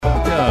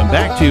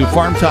Back to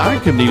Farm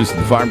Talk. I'm News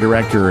Farm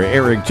Director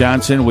Eric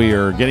Johnson. We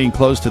are getting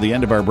close to the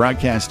end of our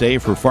broadcast day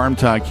for Farm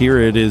Talk here.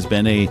 It has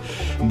been a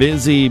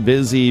busy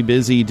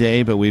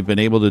day, but we've been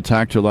able to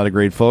talk to a lot of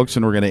great folks,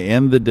 and we're going to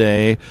end the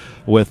day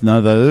with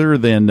none other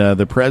than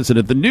the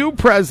president, the new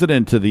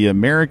president of the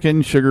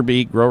American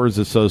Sugarbeet Growers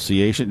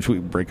Association. Should we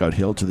break out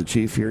hail to the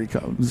chief? Here he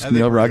comes.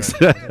 Neil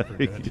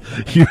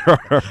Rockstad.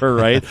 You're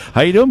right.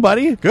 How you doing,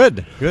 buddy?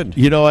 Good.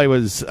 You know,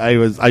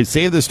 I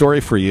saved the story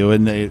for you,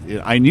 and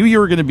I knew you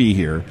were going to be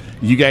here.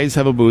 You guys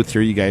have a booth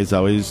here. You guys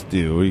always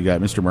do. You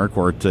got Mr.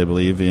 Marquardt, I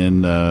believe,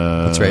 in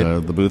That's right.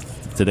 The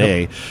booth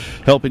today,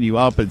 helping you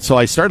out. But so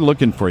I started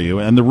looking for you,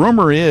 and the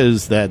rumor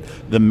is that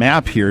the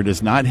map here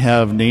does not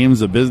have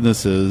names of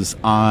businesses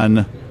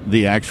on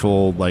the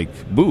actual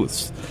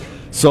booths.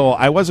 So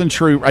I wasn't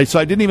sure. So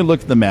I didn't even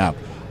look at the map.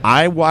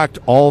 I walked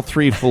all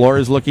 3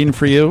 floors looking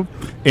for you,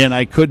 and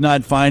I could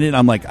not find it.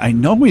 I'm like, I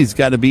know he's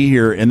got to be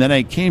here. And then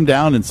I came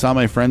down and saw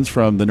my friends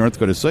from the North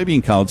Dakota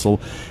Soybean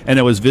Council, and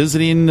I was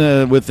visiting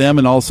with them,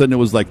 and all of a sudden it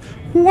was like,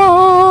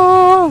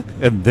 whoa!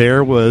 And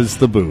there was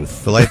the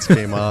booth. The lights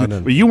came on.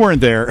 And but you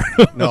weren't there.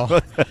 No.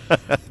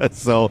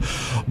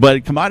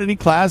 But Commodity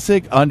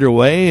Classic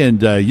underway,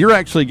 and you're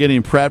actually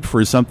getting prepped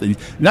for something.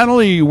 Not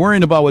only are you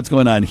worrying about what's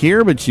going on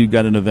here, but you've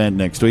got an event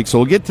next week. So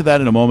we'll get to that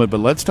in a moment.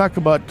 But let's talk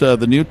about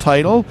the new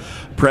title,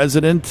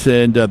 President,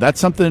 and that's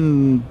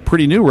something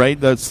pretty new, right?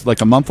 That's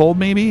like a month old,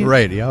 maybe?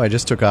 Right, yeah. I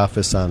just took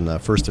office on the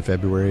 1st of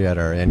February at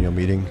our annual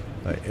meeting,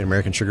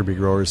 American Sugarbeet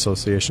Growers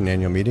Association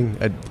annual meeting.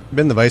 I'd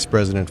been the vice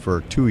president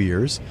for 2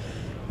 years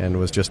and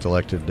was just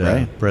elected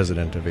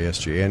president of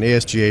ASGA. And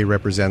ASGA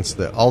represents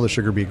all the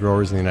sugar beet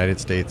growers in the United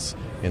States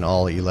in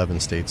all 11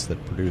 states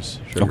that produce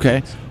sugar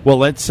beets. Well,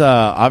 let's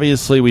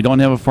obviously we don't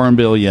have a farm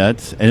bill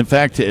yet. And in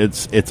fact,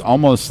 it's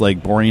almost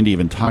like boring to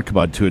even talk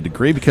about to a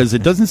degree because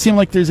it doesn't seem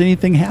like there's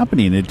anything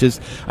happening.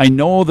 I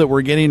know that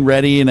we're getting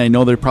ready, and I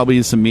know there probably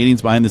is some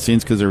meetings behind the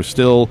scenes because there's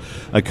still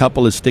a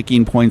couple of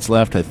sticking points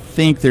left. I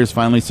think there's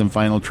finally some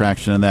final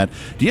traction on that.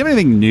 Do you have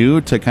anything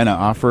new to kind of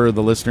offer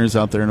the listeners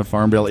out there in a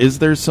farm bill? Is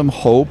there some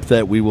hope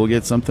that we will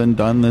get something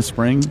done this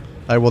spring?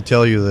 I will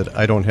tell you that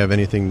I don't have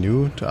anything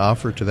new to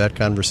offer to that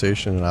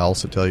conversation, and I'll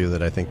also tell you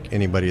that I think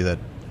anybody that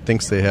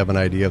thinks they have an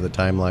idea of the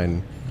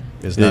timeline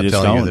is not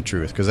telling you the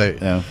truth. Because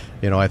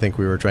I think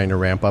we were trying to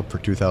ramp up for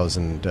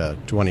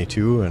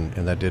 2022,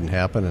 and that didn't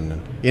happen.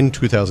 And in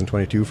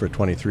 2022 for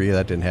 23,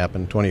 that didn't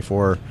happen.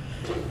 24,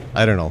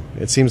 I don't know.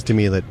 It seems to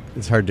me that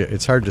it's hard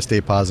to stay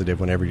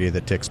positive when every day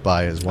that ticks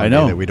by is one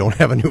day that we don't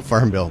have a new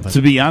farm bill.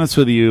 To be honest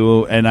with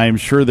you, and I'm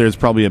sure there's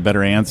probably a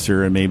better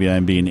answer, and maybe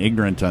I'm being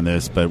ignorant on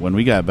this, but when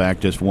we got back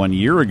just 1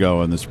 year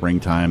ago in the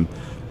springtime,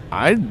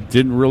 I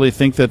didn't really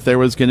think that there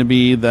was going to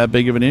be that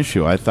big of an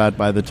issue. I thought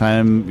by the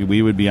time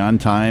we would be on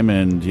time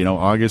and,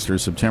 August or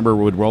September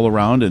would roll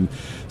around and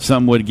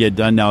some would get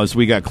done. Now, as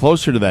we got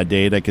closer to that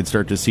date, I could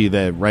start to see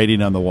that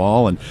writing on the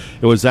wall. And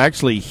it was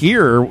actually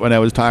here when I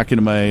was talking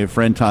to my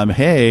friend Tom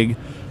Haig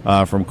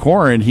from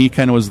Corn. He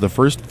kind of was the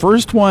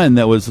first one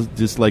that was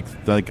just like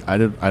I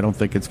don't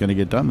think it's going to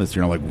get done this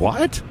year. I'm like,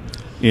 what?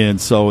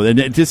 And so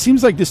it just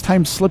seems like this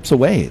time slips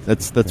away.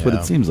 That's what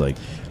it seems like.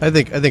 I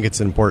think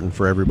it's important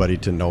for everybody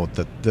to note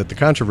that the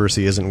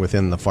controversy isn't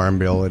within the farm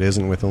bill. It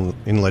isn't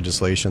within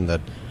legislation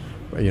that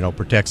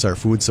protects our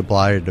food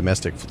supply or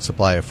domestic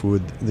supply of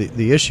food.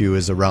 The issue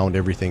is around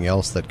everything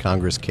else that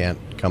Congress can't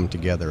come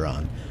together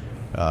on.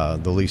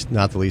 Not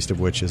the least of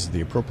which is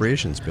the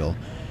appropriations bill.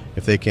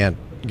 If they can't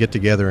get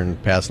together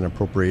and pass an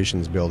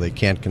appropriations bill, they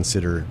can't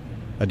consider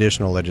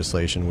additional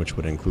legislation, which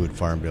would include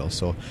farm bills.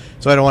 So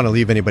I don't want to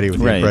leave anybody with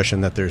the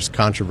impression that there's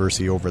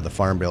controversy over the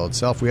farm bill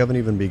itself. We haven't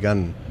even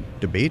begun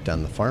debate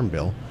on the farm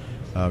bill.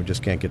 We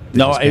just can't get.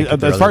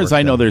 As far as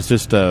I know, there's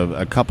just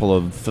a couple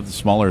of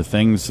smaller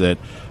things that.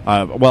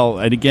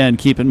 And again,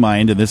 keep in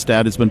mind, and this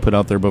stat has been put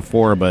out there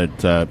before,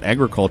 but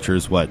agriculture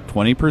is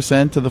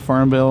 20% of the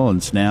farm bill,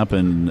 and SNAP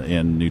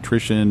and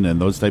nutrition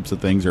and those types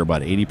of things are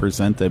about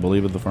 80%, I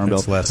believe, of the farm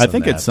bill. Less I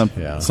think than it's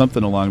that.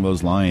 something along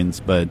those lines,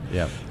 but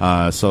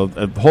so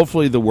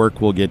hopefully the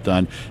work will get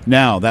done.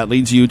 Now that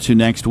leads you to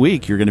next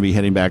week. You're going to be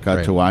heading back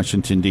out to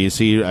Washington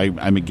D.C.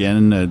 I'm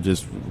again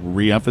just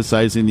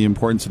re-emphasizing the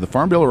importance of the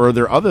farm bill, or are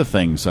there other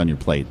things on your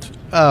plate?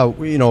 So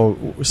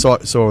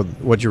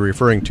what you're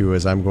referring to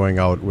is I'm going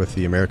out with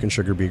the American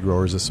Sugarbeet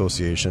Growers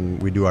Association.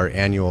 We do our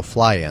annual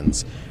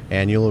fly-ins.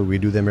 We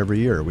do them every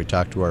year. We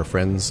talk to our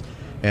friends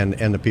and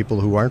the people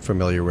who aren't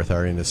familiar with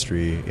our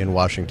industry in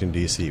Washington,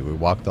 D.C. We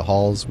walk the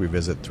halls. We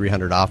visit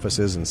 300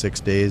 offices in 6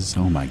 days.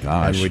 Oh, my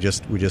gosh.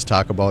 And we just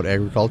talk about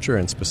agriculture,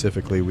 and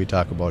specifically we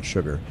talk about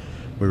sugar.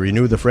 We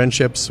renew the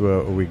friendships.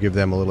 We give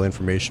them a little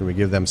information. We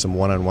give them some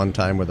one-on-one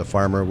time with a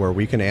farmer where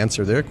we can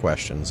answer their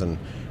questions and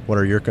what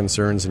are your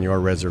concerns and your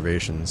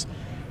reservations.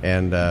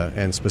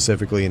 And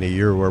specifically in a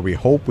year where we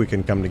hope we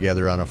can come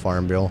together on a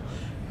farm bill,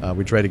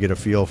 we try to get a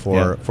feel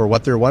for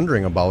what they're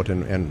wondering about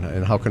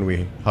and how can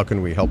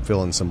we help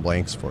fill in some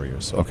blanks for you.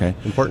 So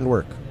important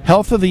work.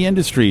 Health of the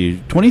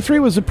industry. 23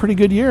 was a pretty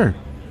good year.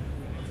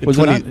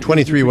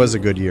 23 was a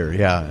good year.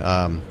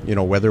 Yeah.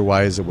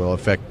 Weather-wise, it will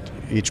affect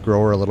each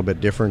grower a little bit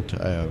different.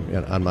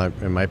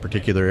 In my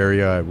particular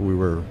area, we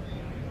were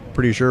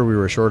pretty sure we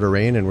were short of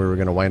rain and we were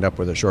going to wind up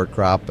with a short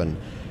crop, and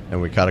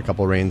we caught a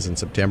couple rains in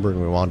September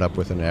and we wound up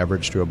with an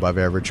average to above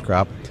average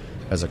crop.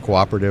 As a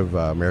cooperative,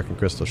 American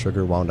Crystal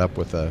Sugar wound up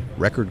with a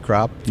record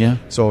crop. Yeah.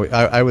 So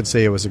I would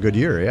say it was a good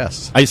year,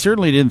 yes. I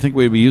certainly didn't think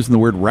we'd be using the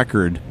word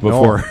record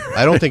before. No,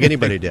 I don't think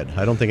anybody did.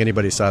 I don't think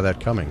anybody saw that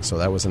coming, so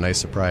that was a nice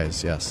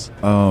surprise, yes.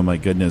 Oh, my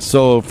goodness.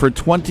 So for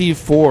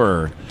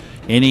 24,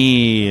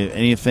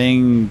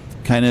 anything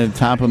kind of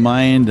top of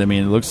mind? I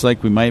mean, it looks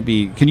like we might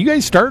be... Can you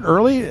guys start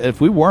early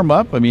if we warm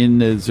up? I mean,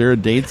 is there a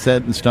date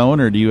set in stone,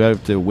 or do you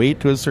have to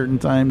wait to a certain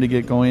time to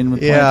get going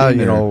with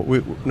planting?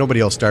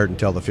 Nobody will start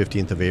until the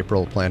 15th of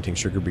April planting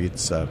sugar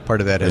beets.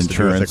 Part of that has to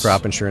do with the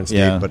crop insurance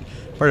date, but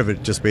part of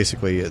it just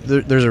basically...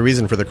 There's a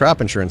reason for the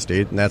crop insurance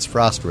date, and that's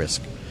frost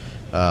risk.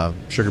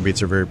 Sugar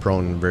beets are very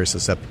prone and very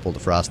susceptible to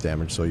frost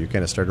damage, so you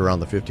kind of start around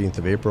the 15th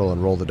of April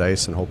and roll the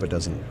dice and hope it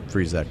doesn't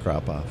freeze that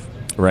crop off.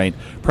 Right.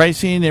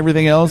 Pricing,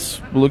 everything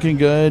else looking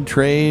good?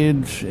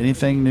 Trade,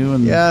 anything new?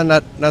 Yeah,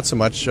 not so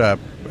much.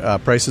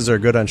 Prices are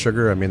good on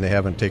sugar. I mean, they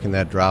haven't taken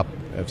that drop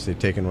as they've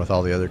taken with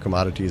all the other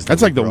commodities.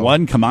 That's like the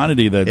one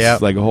commodity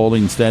that's like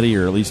holding steady,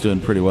 or at least doing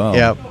pretty well.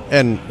 Yeah,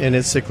 and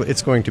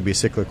it's going to be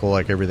cyclical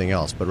like everything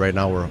else. But right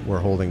now we're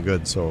holding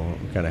good, so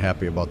I'm kind of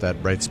happy about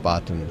that bright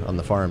spot on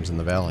the farms in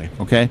the valley.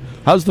 Okay,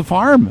 how's the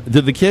farm?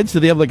 Do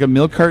they have like a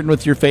milk carton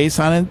with your face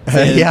on it?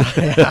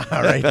 Yeah,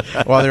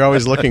 right. Well, they're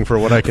always looking for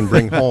what I can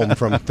bring home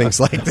from things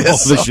like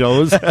this. The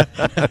shows.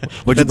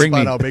 What'd you bring me?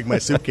 That's about how big my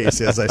suitcase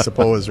is, I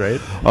suppose.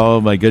 Right.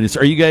 Oh my goodness!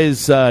 Are you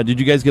guys? Did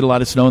you guys get a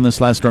lot of snow in this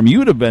last storm? You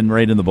would have been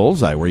right in the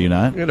bullseye, were you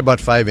not? We had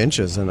about 5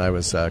 inches, and I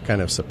was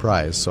kind of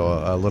surprised. So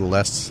a little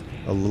less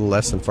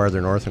than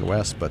farther north and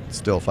west, but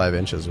still 5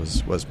 inches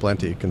was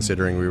plenty,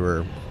 considering we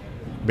were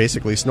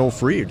basically snow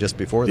free just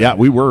before that. Yeah,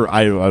 we were.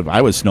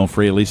 I was snow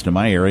free, at least in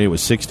my area. It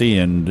was 60,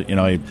 and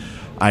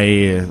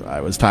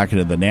I was talking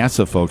to the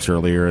NASA folks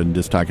earlier and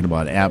just talking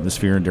about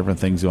atmosphere and different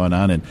things going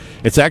on, and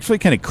it's actually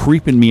kind of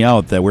creeping me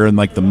out that we're in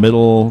like the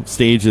middle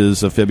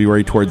stages of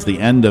February, towards the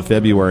end of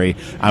February.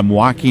 I'm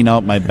walking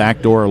out my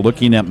back door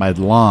looking at my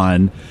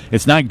lawn.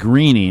 It's not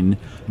greening,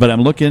 but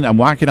I'm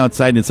walking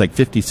outside and it's like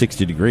 50,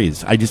 60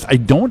 degrees. I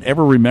don't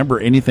ever remember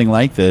anything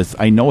like this.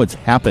 I know it's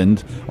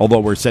happened, although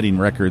we're setting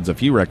a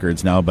few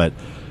records now, but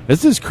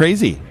this is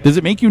crazy. Does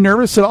it make you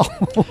nervous at all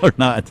or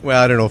not?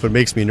 Well, I don't know if it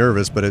makes me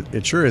nervous, but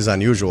it sure is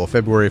unusual.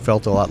 February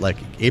felt a lot like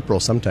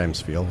April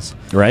sometimes feels.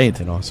 Right.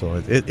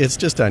 So it's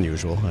just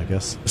unusual, I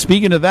guess.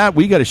 Speaking of that,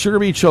 we got a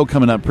Sugarbeet show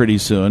coming up pretty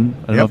soon.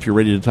 I don't know if you're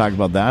ready to talk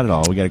about that at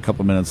all. We got a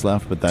couple minutes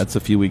left, but that's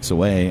a few weeks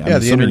away. I'm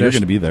assuming you're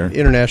going to be there. The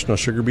International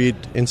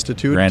Sugarbeet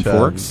Institute. Grand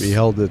Forks. Be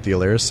held at the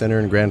Alaris Center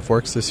in Grand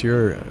Forks this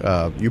year.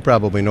 You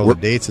probably know the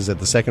dates. Is it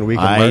the second week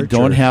of March? I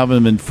don't have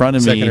them in front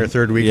of me. Second or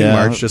third week in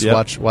March.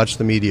 Just watch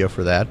the media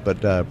for that. But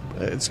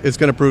it's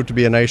going to prove to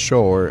be a nice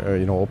show,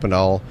 open to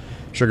all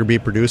sugar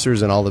beet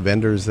producers and all the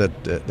vendors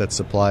that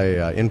supply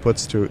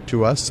inputs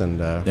to us, and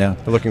we're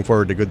looking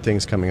forward to good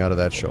things coming out of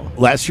that show.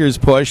 Last year's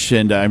push,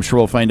 and I'm sure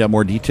we'll find out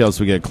more details as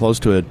we get close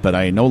to it, but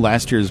I know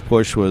last year's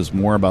push was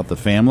more about the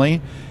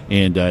family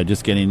and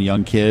just getting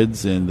young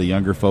kids and the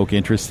younger folk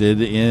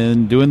interested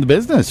in doing the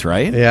business,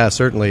 right? Yeah,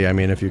 certainly. I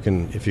mean, if you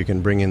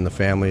can bring in the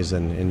families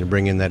and you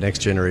bring in that next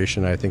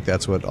generation, I think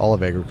that's what all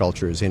of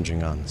agriculture is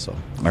hinging on. So,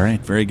 all right,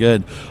 very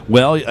good.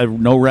 Well,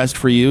 no rest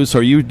for you. So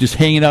are you just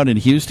hanging out in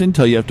Houston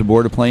until you have to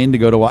board a plane to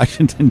go to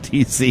Washington,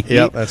 D.C.?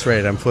 Yeah, that's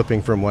right. I'm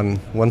flipping from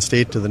one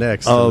state to the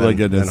next. My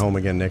goodness. And home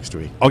again next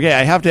week. Okay,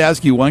 I have to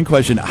ask you one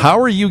question.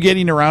 How are you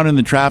getting around in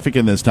the traffic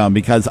in this town?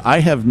 Because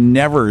I have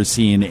never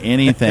seen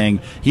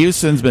anything.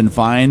 Houston's been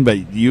fine, but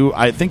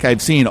I think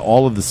I've seen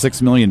all of the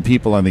 6 million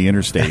people on the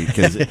interstate.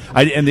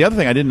 And the other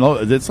thing I didn't know,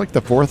 it's like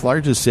the fourth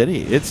largest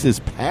city. It's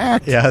just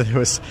packed. Yeah, there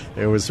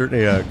was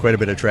certainly quite a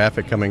bit of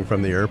traffic coming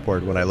from the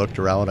airport. When I looked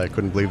around, I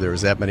couldn't believe there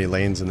was that many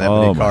lanes and that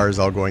many cars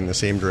all going the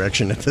same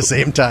direction at the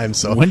same time.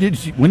 So when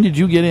did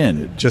you get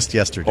in? Just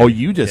yesterday. Oh,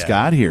 you just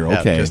got here.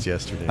 Okay, just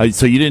yesterday.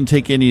 So you didn't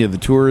take any of the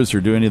tours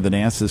or do any of the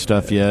NASA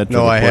stuff yet?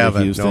 No, I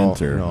haven't. Houston,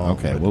 no.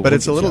 Okay, but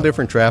it's a little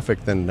different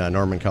traffic than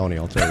Norman County.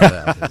 I'll tell you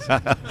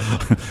that.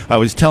 I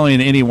was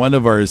telling any one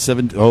of our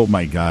oh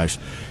my gosh,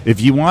 if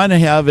you want to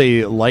have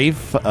a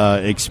life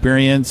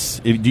experience,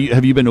 have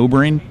you been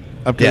Ubering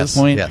up to this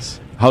point? Yes.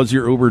 How's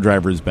your Uber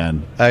drivers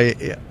been?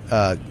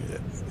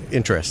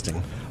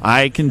 Interesting.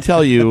 I can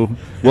tell you,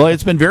 well,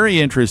 it's been very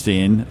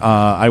interesting.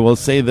 I will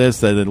say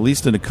this, that at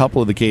least in a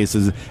couple of the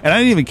cases, and I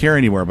didn't even care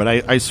anywhere, but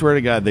I swear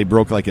to God, they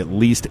broke like at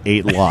least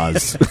 8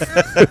 laws.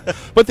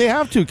 But they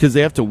have to, because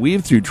they have to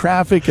weave through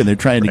traffic, and they're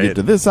trying to get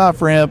to this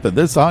off-ramp and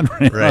this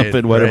on-ramp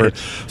and whatever. Right.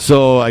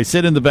 So I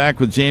sit in the back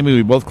with Jamie.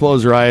 We both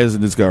close our eyes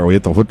and just go, are we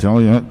at the hotel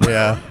yet?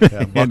 Yeah,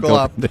 buckle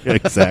up.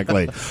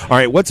 Exactly. All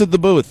right, what's at the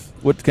booth?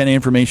 What kind of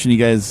information you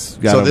guys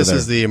got over there? So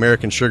this is the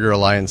American Sugar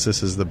Alliance.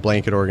 This is the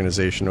blanket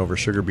organization over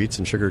sugar beets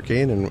and sugar sugar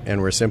cane,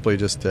 and we're simply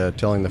just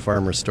telling the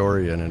farmer's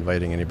story and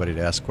inviting anybody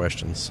to ask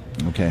questions.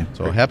 Okay.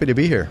 So happy to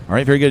be here. All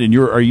right, very good. And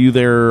are you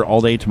there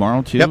all day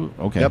tomorrow too? Yep.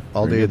 Okay. Yep.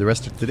 All Very day good. the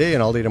rest of today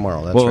and all day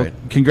tomorrow. That's well, right.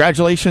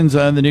 Congratulations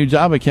on the new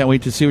job. I can't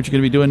wait to see what you're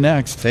going to be doing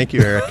next. Thank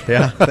you, Eric.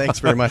 Yeah, thanks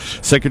very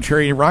much.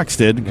 Secretary of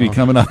Rockstad could be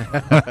coming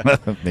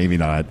up. Maybe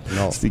not.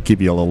 No.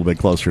 Keep you a little bit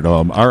closer to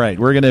home. All right,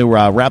 we're going to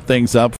wrap things up.